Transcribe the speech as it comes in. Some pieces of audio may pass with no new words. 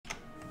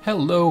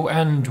Hello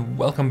and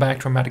welcome back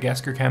to our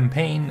Madagascar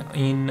campaign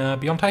in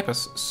Beyond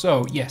Typus.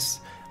 So yes,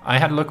 I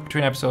had a look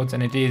between episodes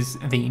and it is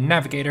the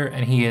navigator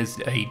and he is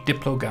a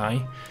Diplo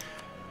guy.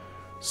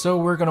 So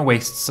we're gonna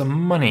waste some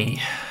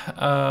money.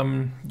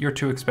 You're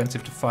too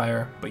expensive to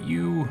fire, but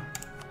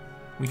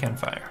we can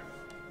fire.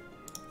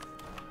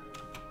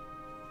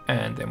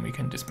 And then we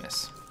can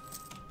dismiss.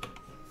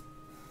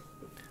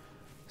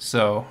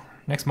 So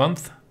next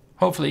month,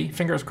 hopefully,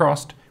 fingers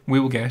crossed, we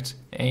will get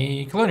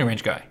a colonial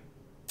range guy.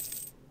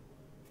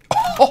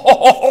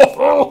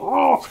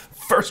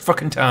 First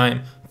fucking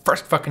time.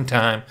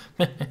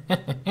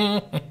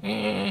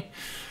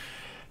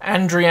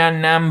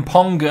 Andrian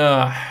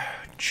Namponga,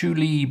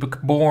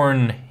 Chuli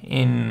born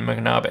in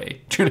Magnabe.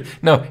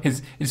 No,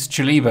 it's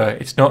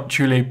Chuliba. It's not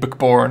Chuli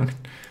born.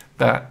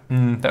 That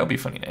would be a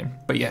funny name.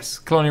 But yes,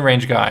 colonial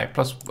range guy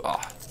plus. Oh,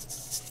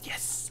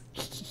 yes.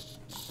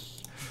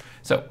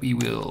 So we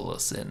will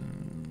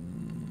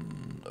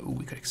send. Oh,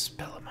 we could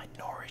expel a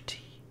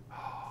minority.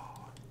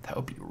 Oh, that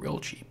would be real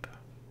cheap.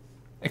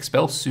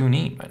 Expel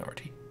Sunni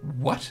minority.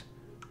 What?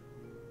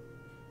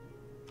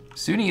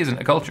 Sunni isn't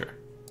a culture.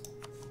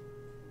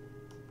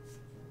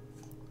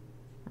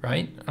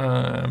 Right?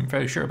 I'm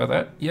fairly sure about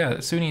that. Yeah,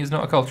 Sunni is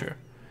not a culture.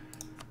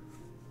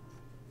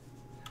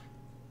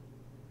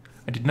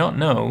 I did not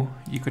know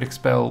you could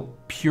expel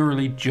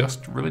purely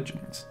just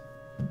religions.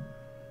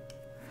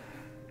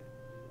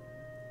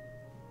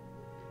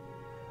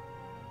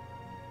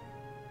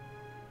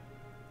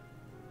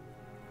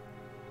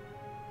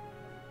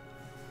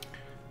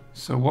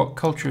 So what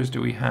cultures do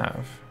we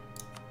have?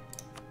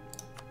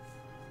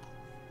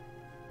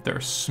 They're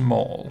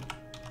small.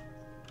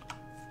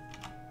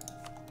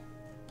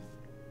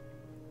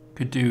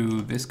 Could do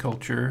this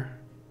culture,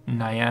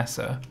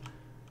 Nyasa.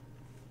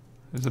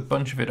 There's a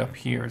bunch of it up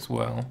here as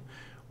well.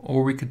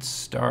 Or we could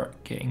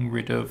start getting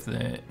rid of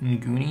the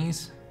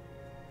Ngunis.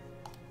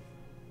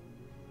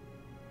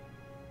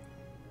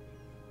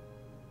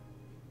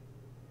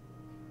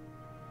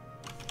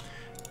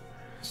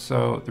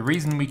 So the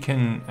reason we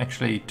can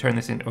actually turn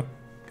this into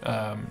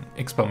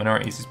expel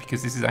minorities is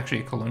because this is actually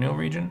a colonial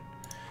region.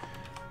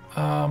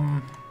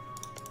 I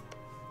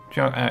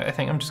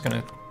think I'm just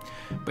gonna.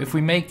 But if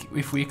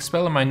we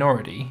expel a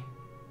minority,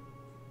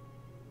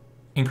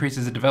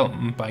 increases the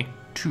development by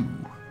 2.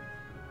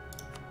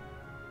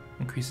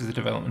 Increases the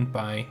development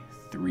by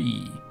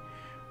 3.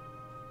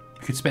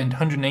 We could spend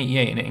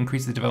 188 and it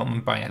increases the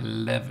development by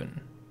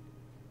 11.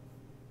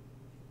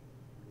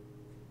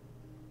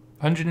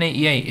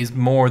 188 is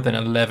more than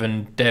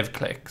 11 dev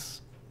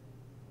clicks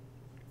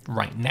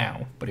right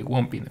now, but it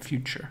won't be in the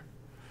future.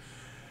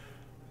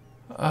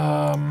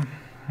 I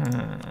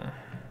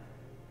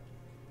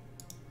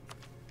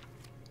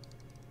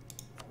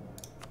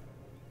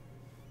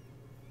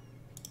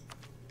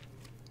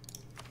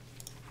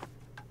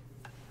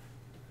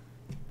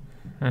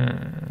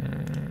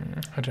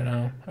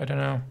don't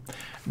know.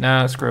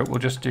 Nah, screw it. We'll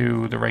just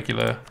do the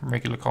regular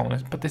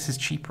colonist, but this is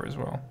cheaper as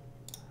well.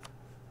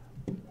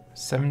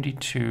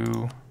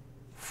 72,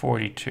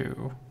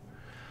 42.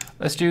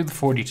 Let's do the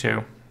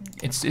 42.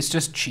 It's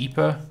just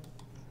cheaper.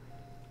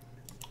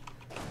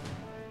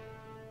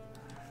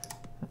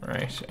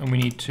 Right, and we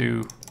need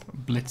to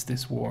blitz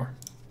this war.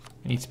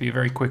 It needs to be a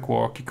very quick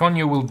war.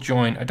 Kikonya will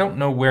join. I don't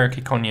know where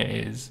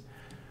Kikonya is.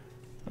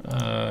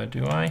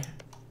 Do I?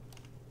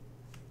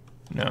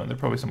 No, they're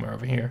probably somewhere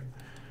over here.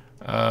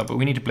 But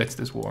we need to blitz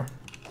this war.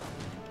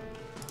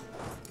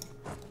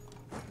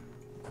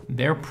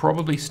 They're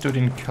probably stood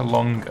in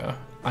Kalonga,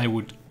 I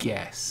would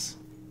guess.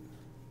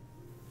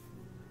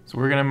 So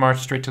we're going to march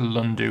straight to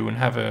Lundu and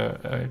have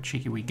a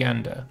cheeky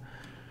Wiganda.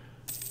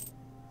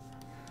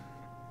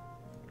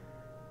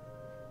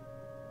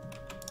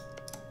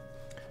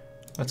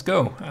 Let's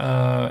go.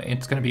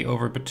 It's going to be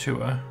over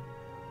Batua.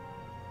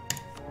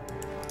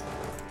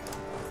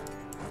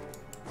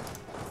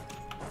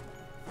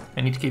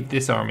 I need to keep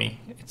this army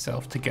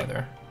itself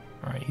together.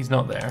 Alright, he's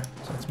not there.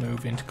 So let's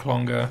move into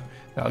Kalonga.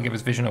 That'll give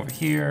us vision over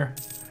here.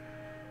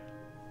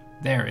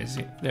 There is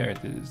it. There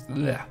it is.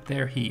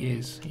 There he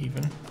is,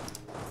 even.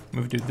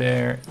 Move to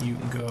there. You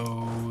can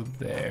go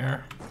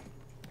there.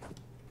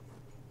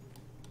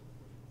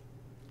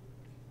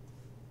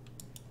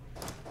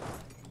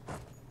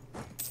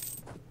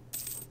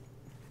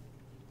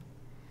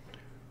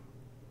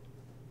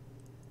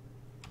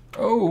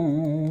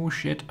 Oh,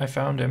 shit. I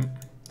found him.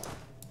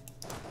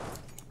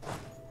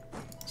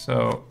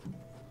 So,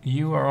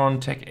 you are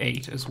on Tech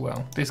 8 as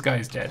well. This guy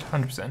is dead,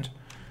 100%.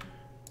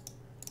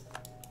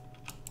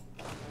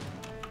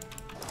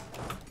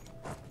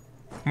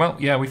 Well,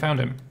 yeah, we found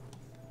him.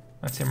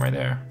 That's him right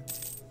there.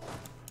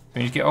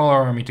 We need to get all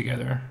our army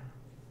together.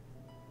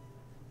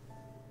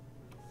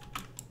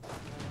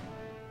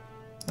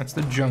 That's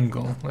the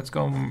jungle. Let's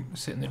go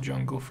sit in the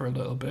jungle for a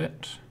little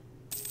bit.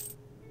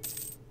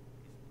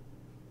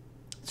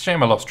 It's a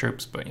shame I lost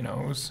troops, but you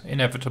know, it was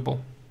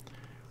inevitable.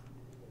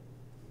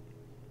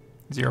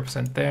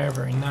 0% there,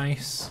 very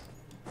nice.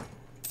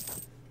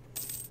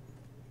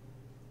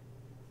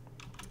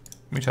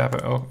 We have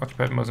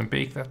occupied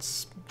Mozambique,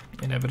 that's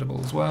inevitable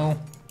as well.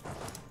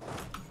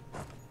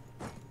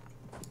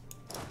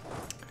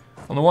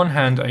 On the one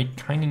hand, I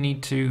kind of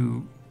need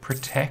to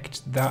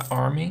protect that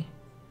army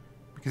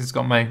because it's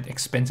got my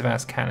expensive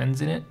ass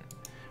cannons in it.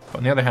 But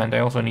on the other hand, I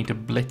also need to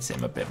blitz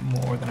him a bit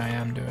more than I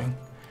am doing.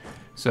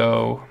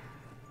 So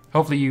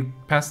hopefully you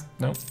pass.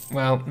 No,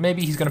 well,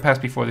 maybe he's going to pass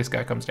before this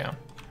guy comes down.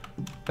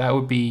 That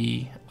would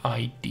be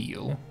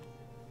ideal.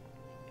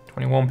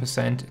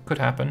 21%, it could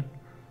happen.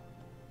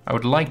 I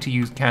would like to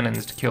use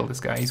cannons to kill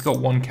this guy. He's got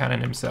one cannon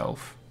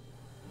himself.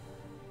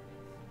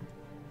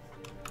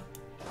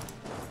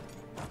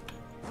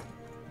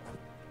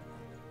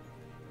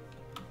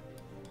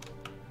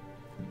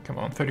 Come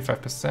on,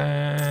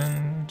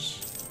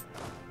 35%.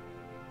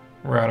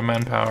 We're out of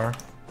manpower.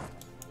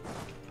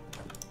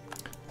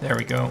 There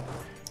we go.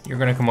 You're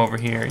gonna come over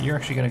here. You're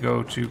actually gonna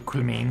go to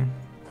Kulmin.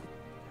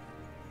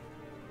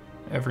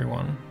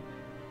 Everyone.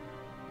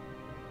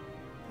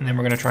 And then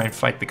we're gonna try and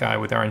fight the guy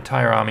with our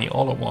entire army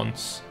all at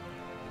once.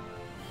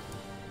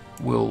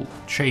 We'll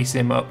chase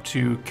him up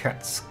to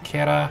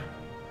Katskera.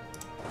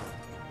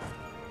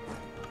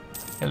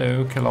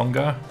 Hello,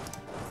 Kalonga.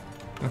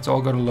 Let's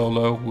all go to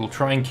Lolo. We'll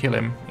try and kill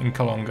him in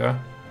Kalonga.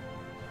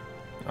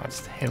 Oh,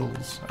 it's the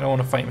hills. I don't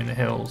want to fight him in the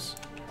hills.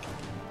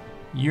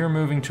 You're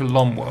moving to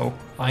Lomwo.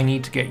 I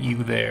need to get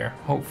you there.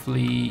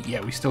 Hopefully... yeah,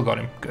 we still got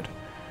him. Good.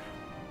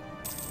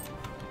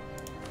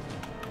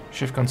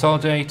 Shift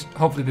consolidate.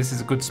 Hopefully this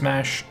is a good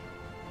smash.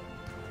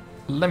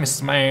 Let me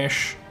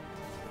smash.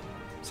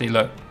 See,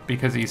 look.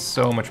 Because he's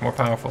so much more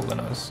powerful than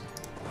us.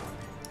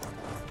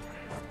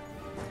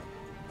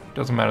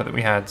 Doesn't matter that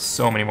we had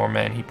so many more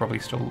men. He probably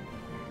still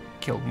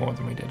killed more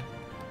than we did.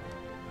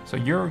 So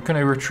you're going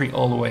to retreat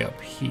all the way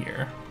up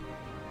here.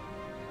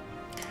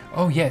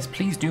 Oh yes,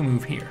 please do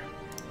move here.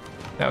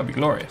 That would be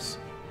glorious.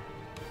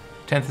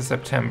 10th of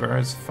September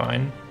is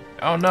fine.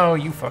 Oh no,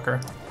 you fucker.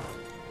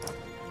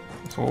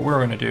 So what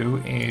we're going to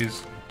do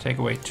is take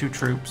away 2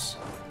 troops.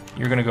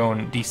 You're going to go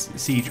and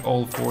siege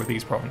all 4 of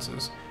these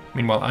provinces.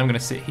 Meanwhile, I'm going to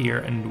sit here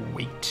and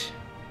wait.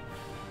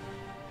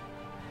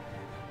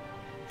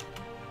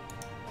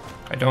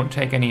 I don't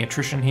take any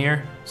attrition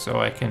here, so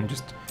I can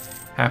just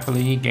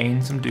happily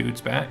gain some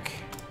dudes back.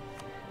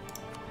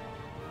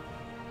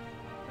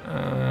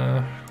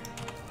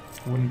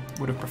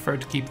 Would have preferred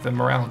to keep the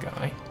morale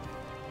guy.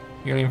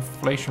 Yearly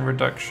inflation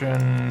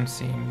reduction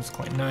seems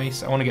quite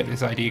nice. I want to get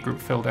this idea group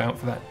filled out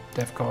for that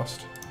dev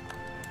cost.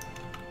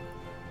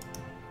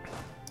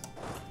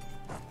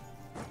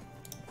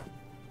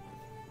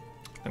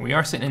 And we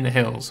are sitting in the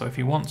hills, so if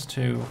he wants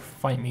to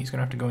fight me, he's going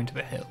to have to go into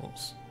the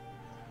hills.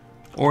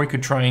 Or he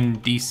could try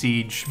and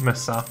de-siege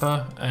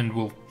Masapa, and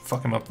we'll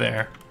fuck him up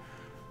there.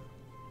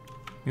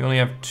 We only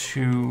have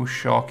 2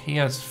 shock. He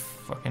has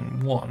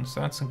fucking 1, so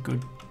that's a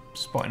good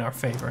spot in our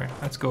favor.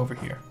 Let's go over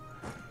here.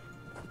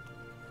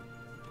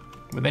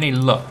 With any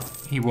luck,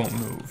 he won't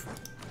move.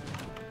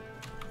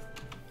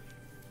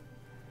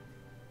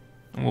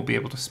 And we'll be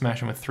able to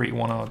smash him with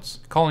 3-1 odds.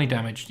 Colony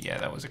damaged. Yeah,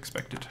 that was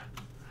expected.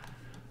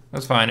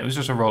 That's fine. It was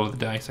just a roll of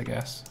the dice, I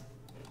guess.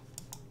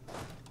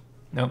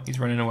 Nope, he's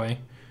running away.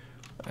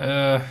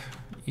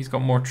 He's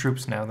got more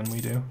troops now than we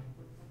do.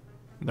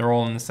 They're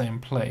all in the same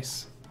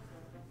place.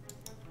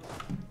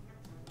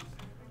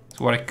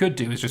 So what I could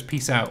do is just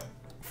peace out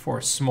for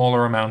a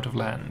smaller amount of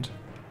land.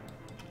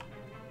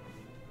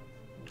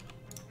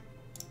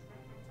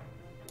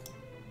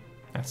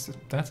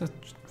 That's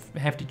a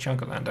hefty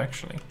chunk of land,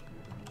 actually.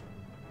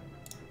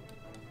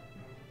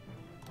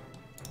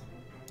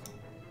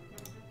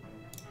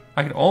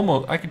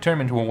 I could turn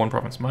him into a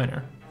 1-province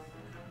minor.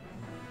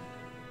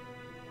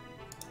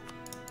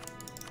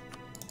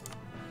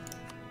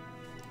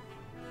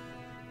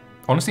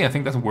 Honestly, I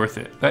think that's worth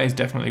it. That is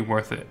definitely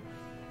worth it.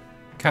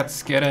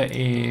 Katskera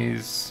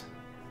is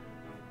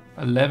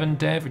 11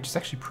 dev, which is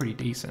actually pretty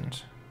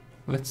decent.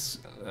 Let's,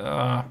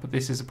 but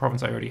this is a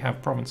province I already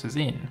have provinces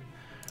in.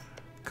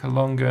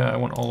 Kalonga, I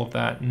want all of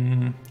that.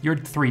 You're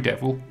 3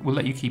 dev. We'll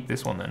let you keep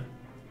this one then.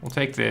 We'll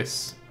take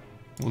this.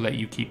 We'll let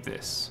you keep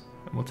this.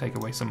 And we'll take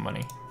away some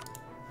money.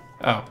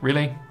 Oh,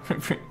 really?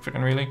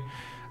 Freaking really?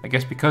 I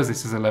guess because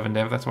this is 11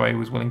 dev, that's why he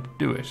was willing to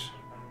do it.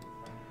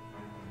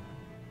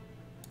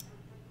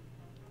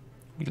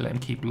 We let him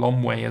keep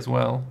Lomway as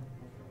well.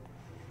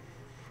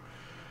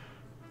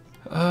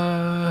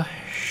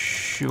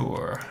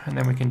 Sure. And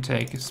then we can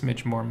take a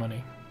smidge more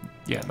money.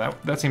 Yeah,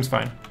 that seems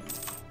fine.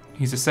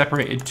 He's a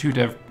separated 2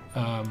 dev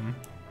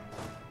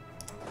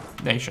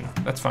nation.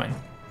 That's fine.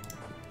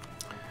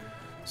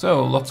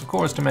 So, lots of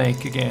cores to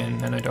make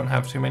again, and I don't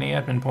have too many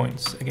admin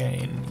points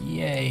again.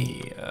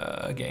 Yay,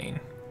 again.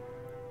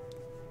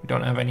 We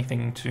don't have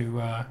anything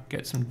to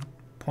get some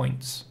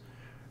points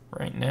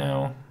right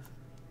now.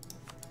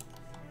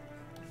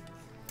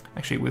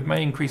 Actually, with my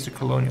increase to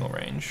colonial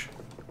range,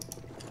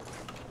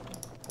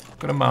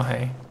 go to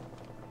Mahe.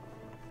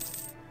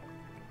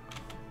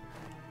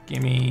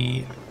 Give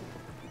me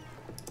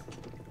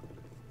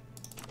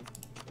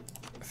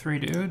 3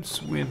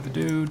 dudes with the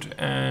dude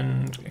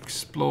and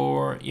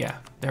explore. Yeah,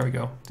 there we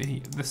go.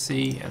 The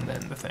sea and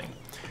then the thing.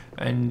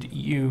 And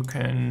you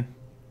can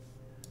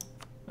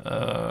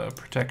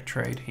protect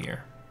trade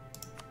here.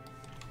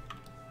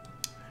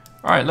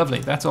 All right, lovely.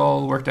 That's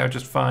all worked out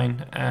just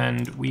fine.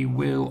 And we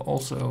will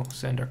also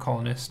send our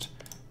colonist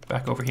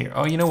back over here.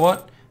 Oh, you know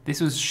what? This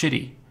was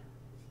shitty.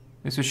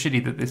 This was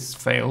shitty that this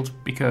failed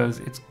because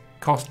it's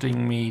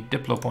costing me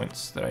Diplo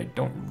points that I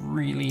don't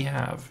really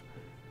have.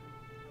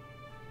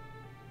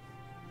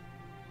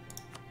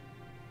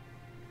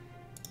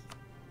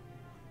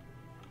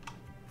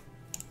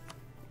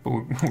 But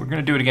we're going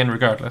to do it again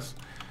regardless.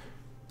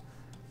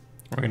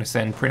 We're going to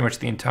send pretty much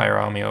the entire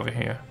army over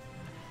here.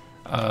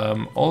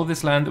 All of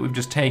this land that we've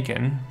just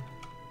taken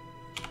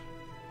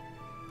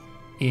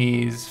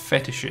is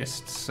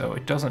fetishist, so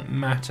it doesn't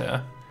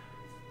matter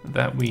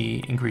that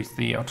we increase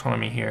the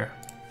autonomy here.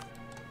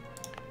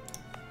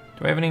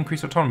 Do I have an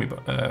increased autonomy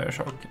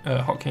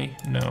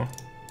hotkey? No.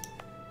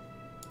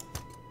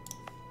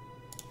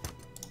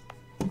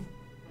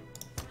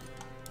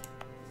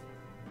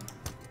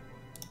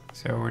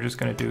 So we're just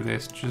going to do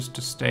this just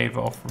to stave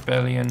off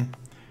rebellion.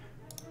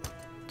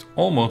 It's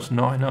almost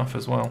not enough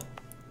as well.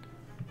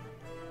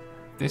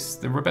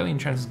 The rebellion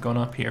chance has gone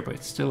up here, but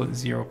it's still at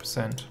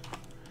 0%.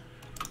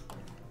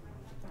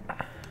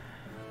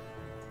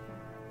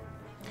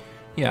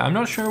 Yeah, I'm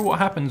not sure what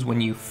happens when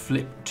you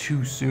flip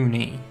to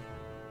Sunni.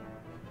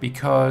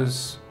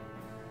 Because,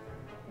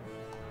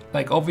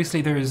 like,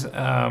 obviously there's,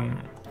 I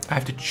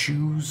have to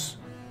choose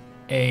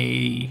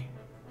a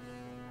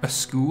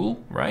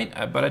school,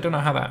 right? But I don't know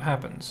how that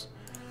happens.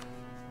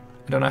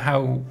 I don't know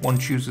how one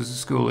chooses a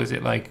school. Is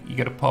it like you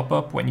get a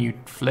pop-up when you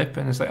flip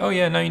and it's like, oh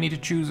yeah, now you need to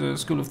choose a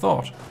school of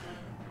thought?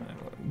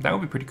 That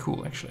would be pretty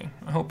cool, actually.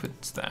 I hope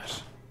it's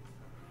that.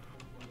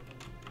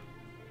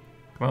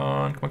 Come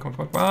on, come on, come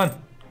on, come on,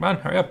 come on,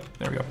 hurry up.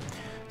 There we go.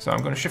 So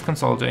I'm going to shift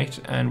consolidate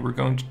and we're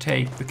going to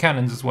take the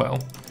cannons as well.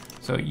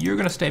 So you're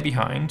going to stay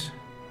behind.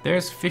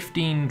 There's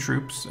 15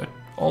 troops at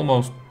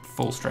almost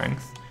full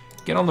strength.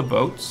 Get on the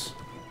boats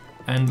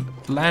and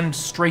land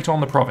straight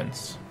on the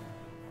province.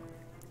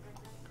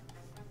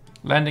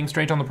 Landing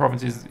straight on the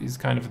province is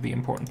kind of the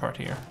important part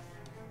here.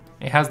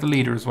 It has the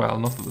leader as well,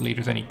 not that the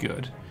leader's any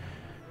good.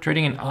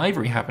 Trading in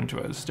ivory happened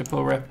to us.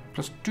 Diplo rep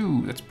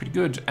 +2, that's pretty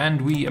good.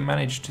 And we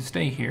managed to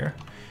stay here.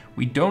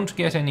 We don't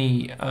get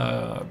any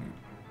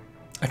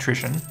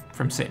attrition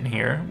from sitting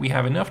here. We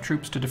have enough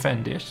troops to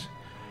defend it.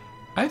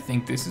 I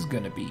think this is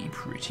going to be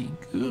pretty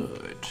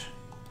good.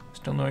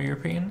 Still no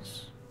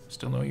Europeans?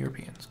 Still no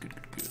Europeans. Good,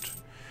 good, good.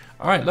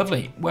 All right,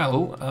 lovely.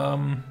 Well,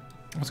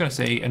 I was going to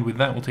say, and with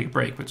that we'll take a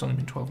break, but it's only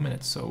been 12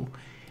 minutes, so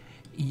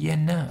yeah,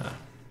 nah.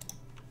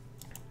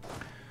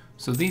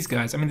 So these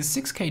guys, I mean, the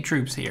 6k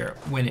troops here,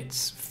 when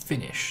it's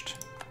finished,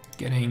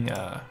 getting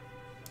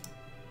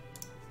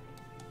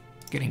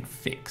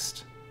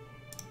fixed.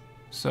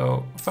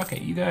 So, fuck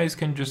it, you guys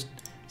can just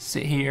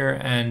sit here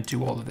and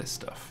do all of this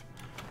stuff.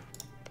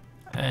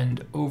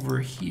 And over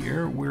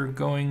here, we're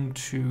going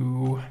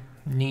to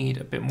need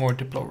a bit more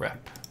Diplo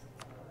rep.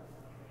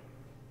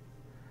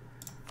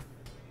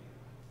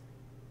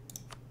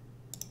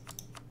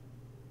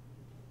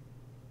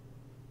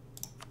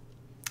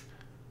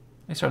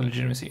 At least our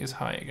legitimacy is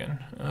high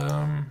again.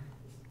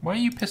 Why are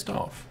you pissed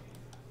off?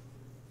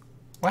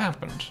 What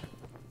happened?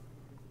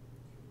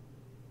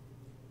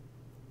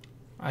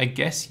 I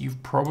guess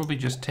you've probably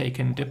just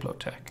taken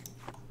Diplotech,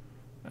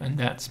 and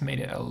that's made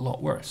it a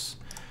lot worse.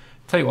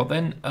 Tell you what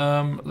then,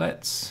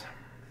 let's...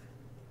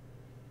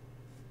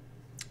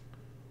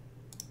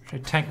 Should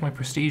I tank my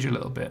prestige a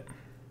little bit?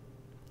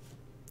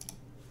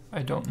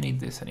 I don't need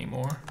this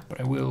anymore, but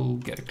I will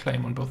get a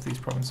claim on both these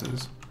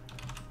provinces.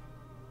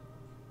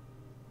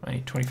 I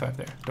need 25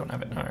 there. Don't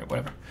have it. All right,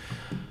 whatever.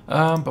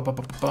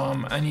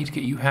 I need to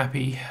get you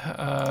happy.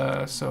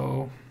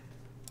 So,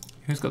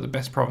 who's got the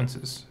best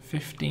provinces?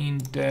 15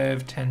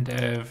 dev, 10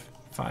 dev,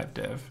 5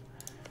 dev.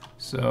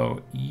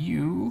 So,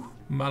 you,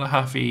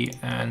 Malahafi,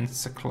 and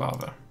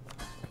Saklava.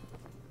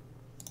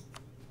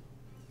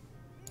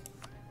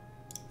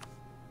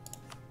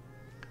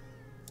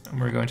 And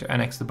we're going to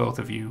annex the both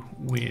of you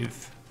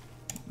with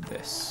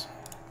this.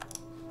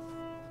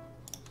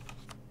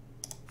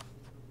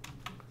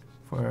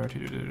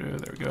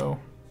 There we go.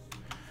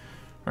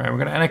 Alright, we're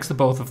going to annex the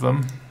both of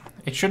them.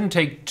 It shouldn't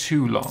take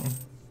too long.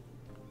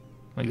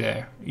 Like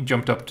there. You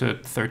jumped up to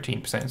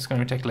 13%. It's going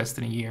to take less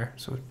than a year,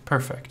 so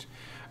perfect.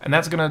 And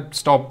that's going to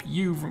stop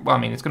you from... Well, I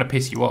mean, it's going to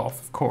piss you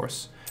off, of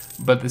course.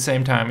 But at the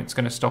same time, it's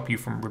going to stop you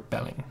from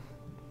rebelling.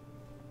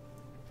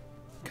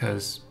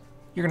 Because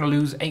you're going to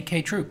lose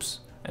 8k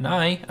troops. And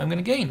I'm going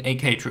to gain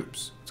 8k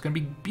troops. It's going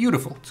to be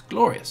beautiful. It's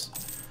glorious.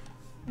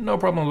 No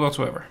problem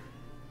whatsoever.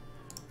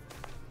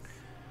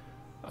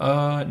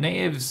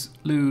 Natives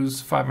lose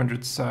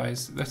 500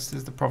 size. This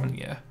is the province,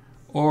 yeah.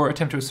 Or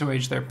attempt to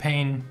assuage their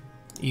pain.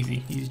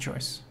 Easy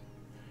choice.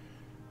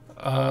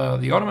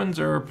 The Ottomans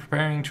are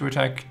preparing to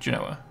attack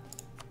Genoa.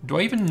 Do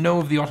I even know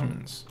of the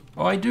Ottomans?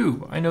 Oh, I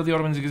do. I know the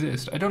Ottomans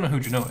exist. I don't know who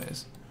Genoa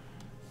is.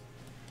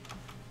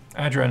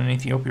 Adran and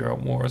Ethiopia are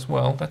at war as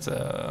well. That's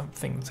a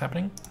thing that's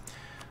happening.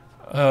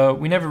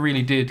 We never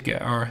really did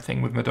get our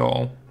thing with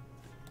Madal.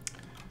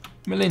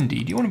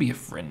 Melindi, do you want to be a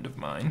friend of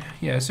mine?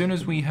 Yeah, as soon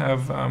as we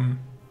have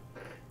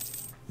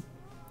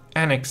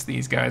annexed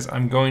these guys,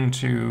 I'm going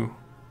to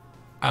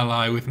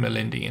ally with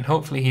Melindy, and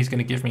hopefully he's going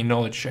to give me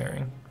knowledge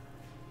sharing.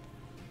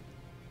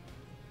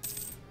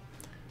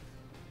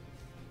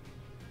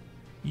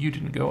 You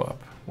didn't go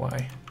up.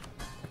 Why?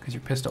 Because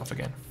you're pissed off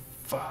again.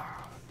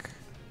 Fuck.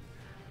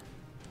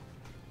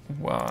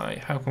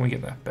 Why? How can we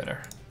get that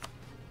better?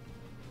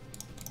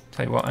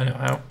 Tell you what, I know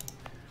how.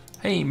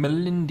 Hey,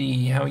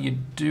 Melindy, how you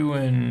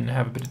doing?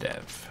 Have a bit of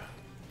dev.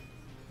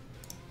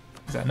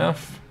 Is that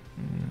enough?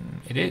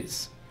 It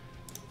is.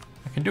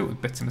 I can do it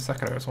with bits in the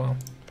Sakura as well.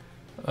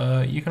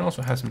 You can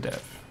also have some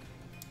dev.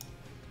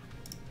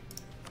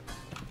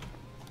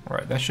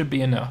 Alright, that should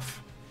be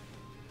enough.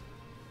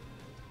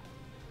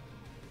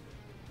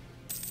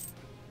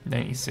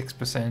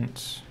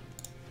 96%.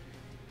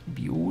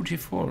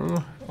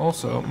 Beautiful.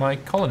 Also, my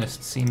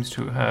colonist seems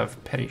to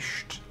have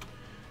perished.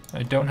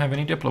 I don't have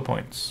any Diplo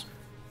points.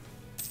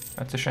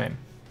 That's a shame.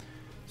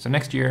 So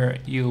next year,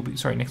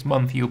 next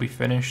month you'll be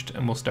finished,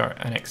 and we'll start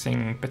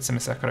annexing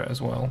Bitsima Sakura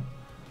as well.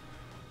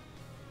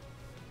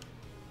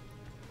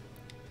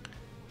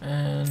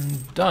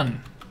 And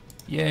done.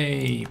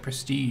 Yay,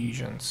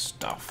 prestige and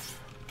stuff.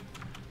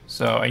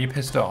 So, are you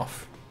pissed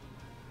off?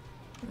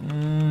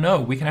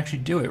 No, we can actually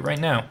do it right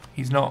now.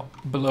 He's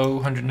not below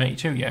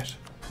 182 yet.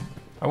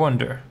 I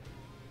wonder.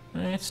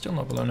 It's still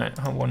not below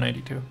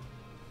 192.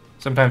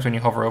 Sometimes when you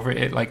hover over it,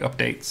 it like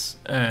updates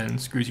and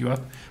screws you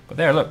up. But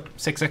there, look,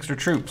 6 extra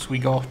troops. We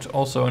got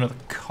also another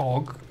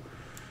cog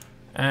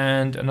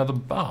and another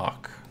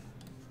bark.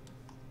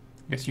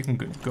 I guess you can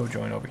go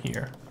join over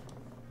here.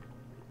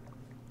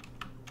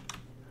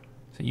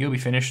 So you'll be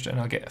finished, and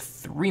I'll get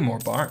 3 more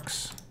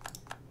barks.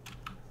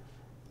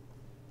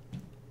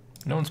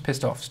 No one's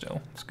pissed off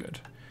still. It's good.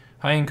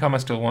 High income, I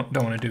still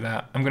don't want to do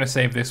that. I'm going to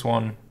save this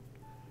one,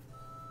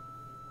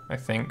 I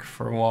think,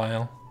 for a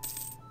while.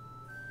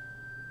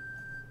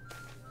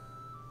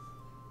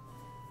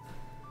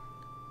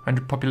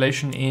 100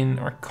 population in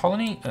our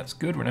colony. That's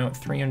good. We're now at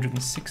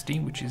 360,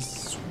 which is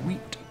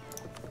sweet.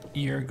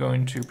 You're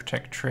going to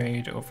protect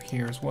trade over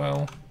here as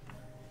well.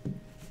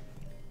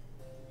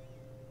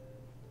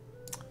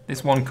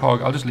 This one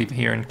cog, I'll just leave it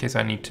here in case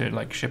I need to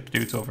like ship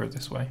dudes over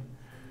this way.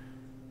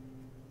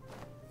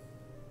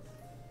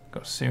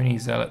 Got Sunni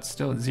Zealots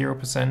still at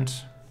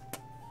 0%.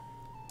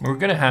 We're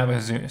going to have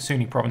a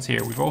Sunni province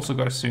here. We've also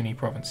got a Sunni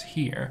province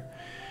here.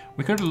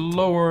 We could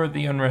lower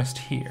the unrest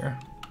here.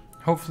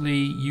 Hopefully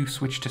you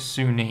switch to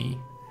Sunni.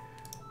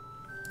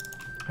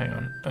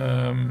 Hang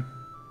on.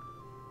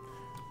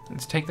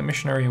 Let's take the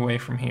missionary away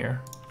from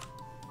here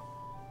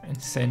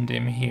and send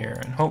him here.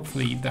 And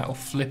hopefully that'll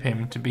flip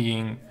him to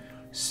being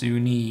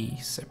Sunni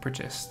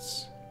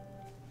separatists.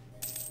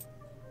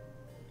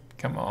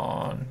 Come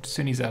on,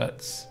 Sunni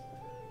Zealots.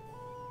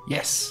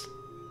 Yes,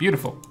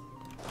 beautiful.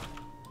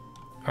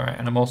 All right,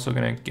 and I'm also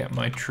gonna get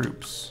my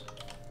troops.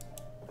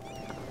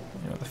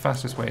 You know, the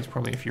fastest way is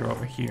probably if you're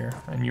over here,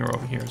 and you're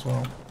over here as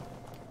well.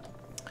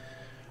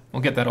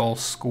 We'll get that all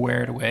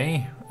squared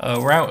away.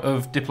 We're out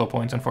of Diplo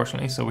points,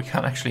 unfortunately, so we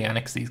can't actually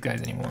annex these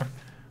guys anymore.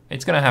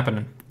 It's gonna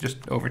happen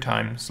just over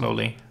time,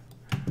 slowly.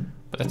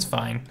 But that's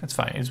fine,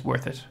 it's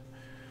worth it.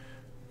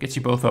 Gets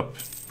you both up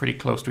pretty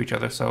close to each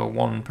other, so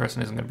one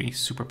person isn't gonna be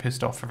super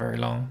pissed off for very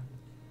long.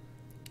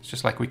 It's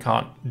just like we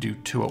can't do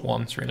 2 at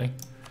once, really.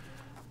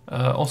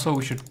 Also,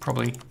 we should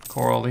probably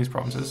core all these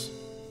provinces,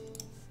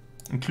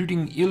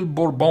 including Ile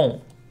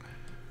Bourbon.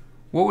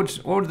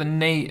 What would the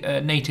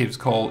natives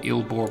call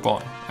Ile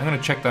Bourbon? I'm going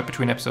to check that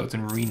between episodes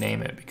and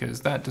rename it,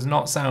 because that does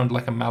not sound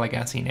like a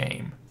Malagasy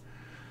name.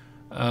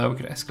 We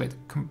could escalate the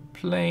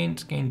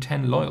complaint, gain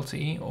 10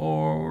 loyalty,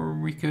 or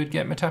we could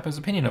get Matapa's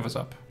opinion of us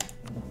up.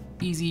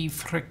 Easy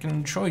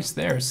frickin' choice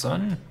there,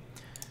 son.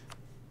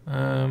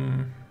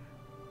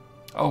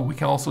 Oh, we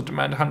can also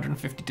demand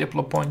 150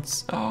 Diplo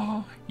points.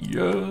 Oh,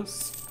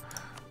 yes.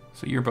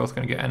 So you're both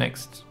going to get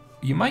annexed.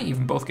 You might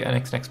even both get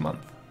annexed next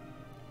month.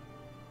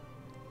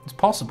 It's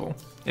possible.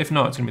 If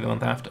not, it's going to be the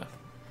month after.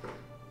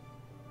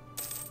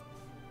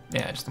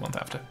 Yeah, just the month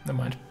after. Never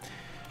mind.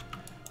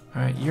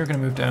 Alright, you're going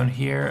to move down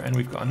here, and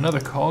we've got another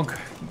cog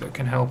that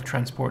can help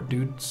transport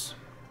dudes.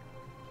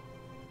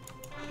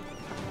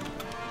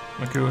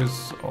 Maku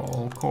is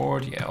all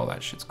cored. Yeah, all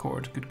that shit's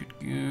cored. Good, good,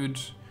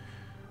 good.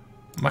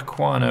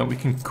 Makwana, we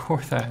can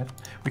core that.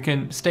 We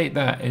can state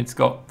that it's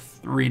got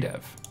 3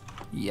 dev.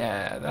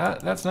 Yeah,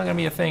 that's not going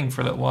to be a thing for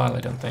a little while, I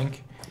don't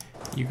think.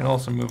 You can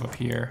also move up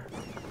here.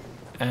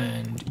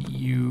 And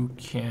you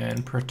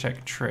can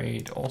protect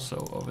trade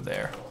also over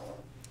there.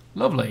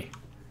 Lovely.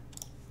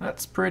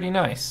 That's pretty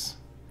nice.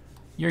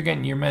 You're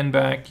getting your men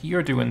back.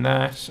 You're doing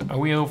that. Are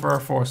we over our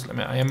force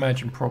limit? I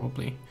imagine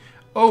probably.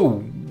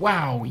 Oh,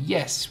 wow.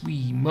 Yes,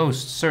 we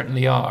most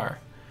certainly are.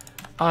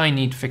 I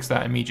need to fix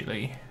that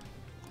immediately.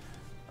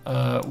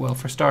 Well,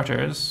 for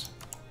starters,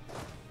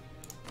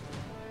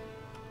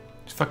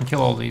 just fucking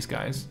kill all these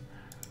guys.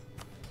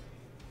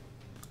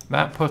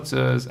 That puts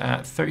us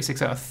at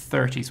 36 out of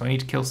 30, so I need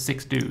to kill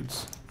 6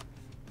 dudes.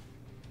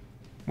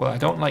 Well, I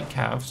don't like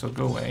cav, so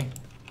go away.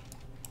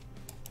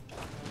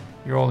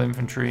 You're all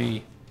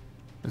infantry.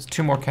 There's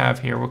 2 more cav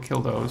here, we'll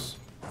kill those.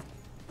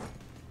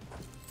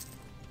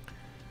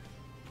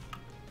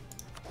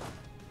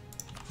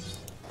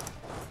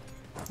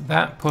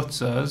 that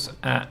puts us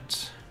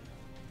at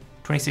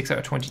 26 out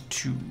of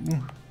 22.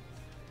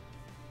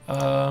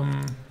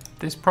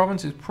 This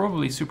province is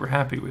probably super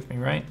happy with me,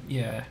 right?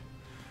 Yeah.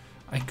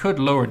 I could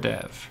lower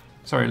dev.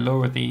 Sorry,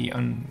 lower the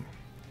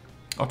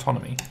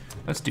autonomy.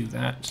 Let's do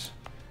that.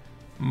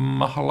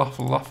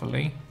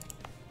 Mahalafalafali.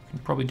 Can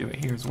probably do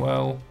it here as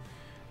well.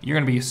 You're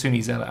going to be a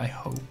Sunni zealot, I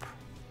hope.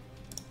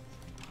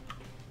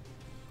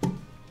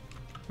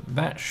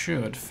 That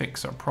should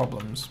fix our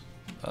problems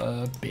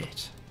a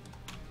bit.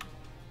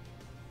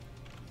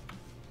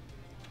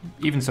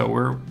 Even so,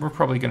 we're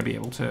probably going to be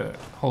able to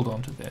hold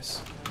on to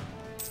this.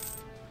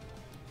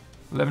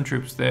 11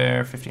 troops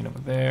there, 15 over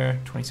there,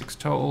 26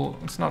 total.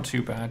 It's not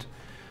too bad.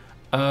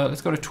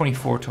 Let's go to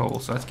 24 total,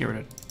 so let's get rid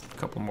of a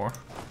couple more.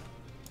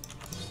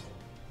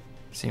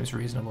 Seems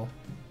reasonable.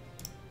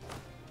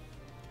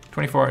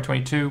 24 out of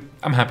 22.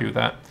 I'm happy with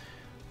that.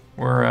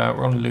 We're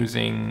only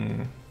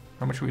losing...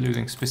 How much are we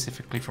losing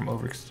specifically from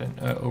over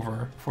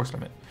force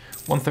limit?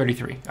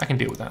 133. I can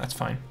deal with that. That's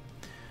fine.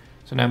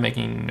 So now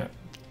making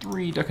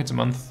 3 ducats a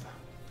month,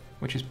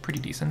 which is pretty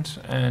decent.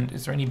 And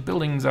is there any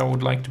buildings I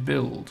would like to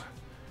build?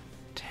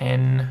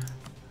 10.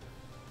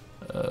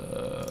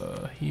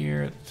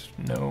 Here,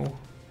 no.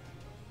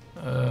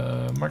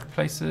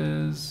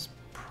 Marketplaces,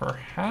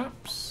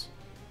 perhaps.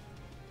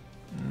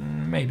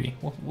 Maybe.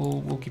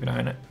 We'll keep an eye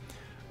on it.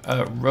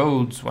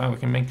 Roads. Wow, we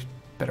can make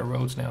better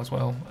roads now as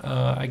well.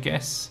 I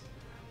guess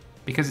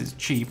because it's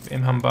cheap.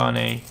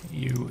 Imhambane,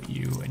 you,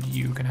 and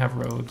you can have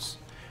roads.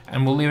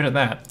 And we'll leave it at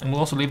that. And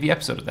we'll also leave the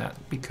episode at that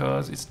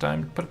because it's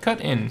time to put a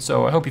cut in.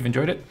 So I hope you've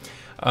enjoyed it.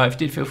 If you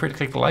did, feel free to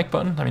click the like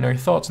button. Let me know your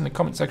thoughts in the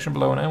comment section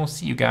below, and I will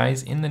see you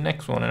guys in the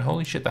next one. And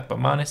holy shit, that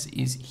Bamanis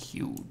is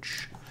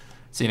huge.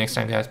 See you next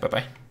time, guys.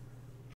 Bye-bye.